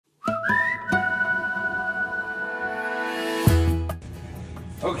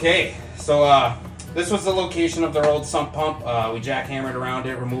Okay, so this was the location of their old sump pump. We jackhammered around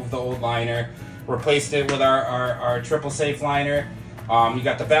it, removed the old liner, replaced it with our TripleSafe liner. You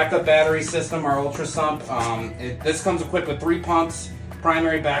got the backup battery system, our Ultra Sump. This comes equipped with 3 pumps,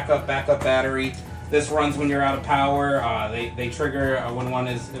 primary backup battery. This runs when you're out of power. They trigger when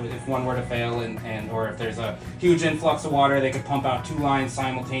if one were to fail, or if there's a huge influx of water, they could pump out 2 lines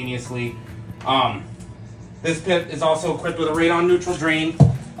simultaneously. This pit is also equipped with a radon neutral drain.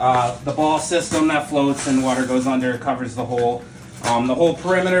 The ball system that floats and water goes under, covers the hole. The whole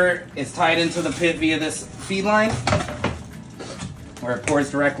perimeter is tied into the pit via this feed line, where it pours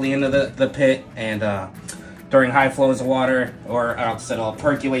directly into the pit, and during high flows of water, or else it'll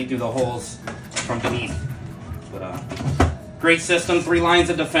percolate through the holes from beneath. But great system, 3 lines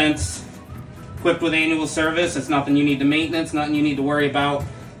of defense, equipped with annual service. It's nothing you need to maintenance, nothing you need to worry about.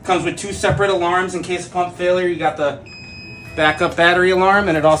 Comes with 2 separate alarms in case of pump failure. You got the backup battery alarm,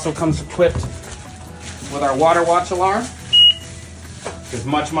 and it also comes equipped with our water watch alarm. It's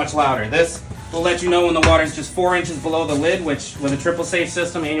much louder. This will let you know when the water is just 4 inches below the lid, which with a TripleSafe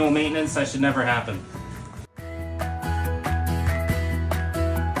system, annual maintenance, that should never happen.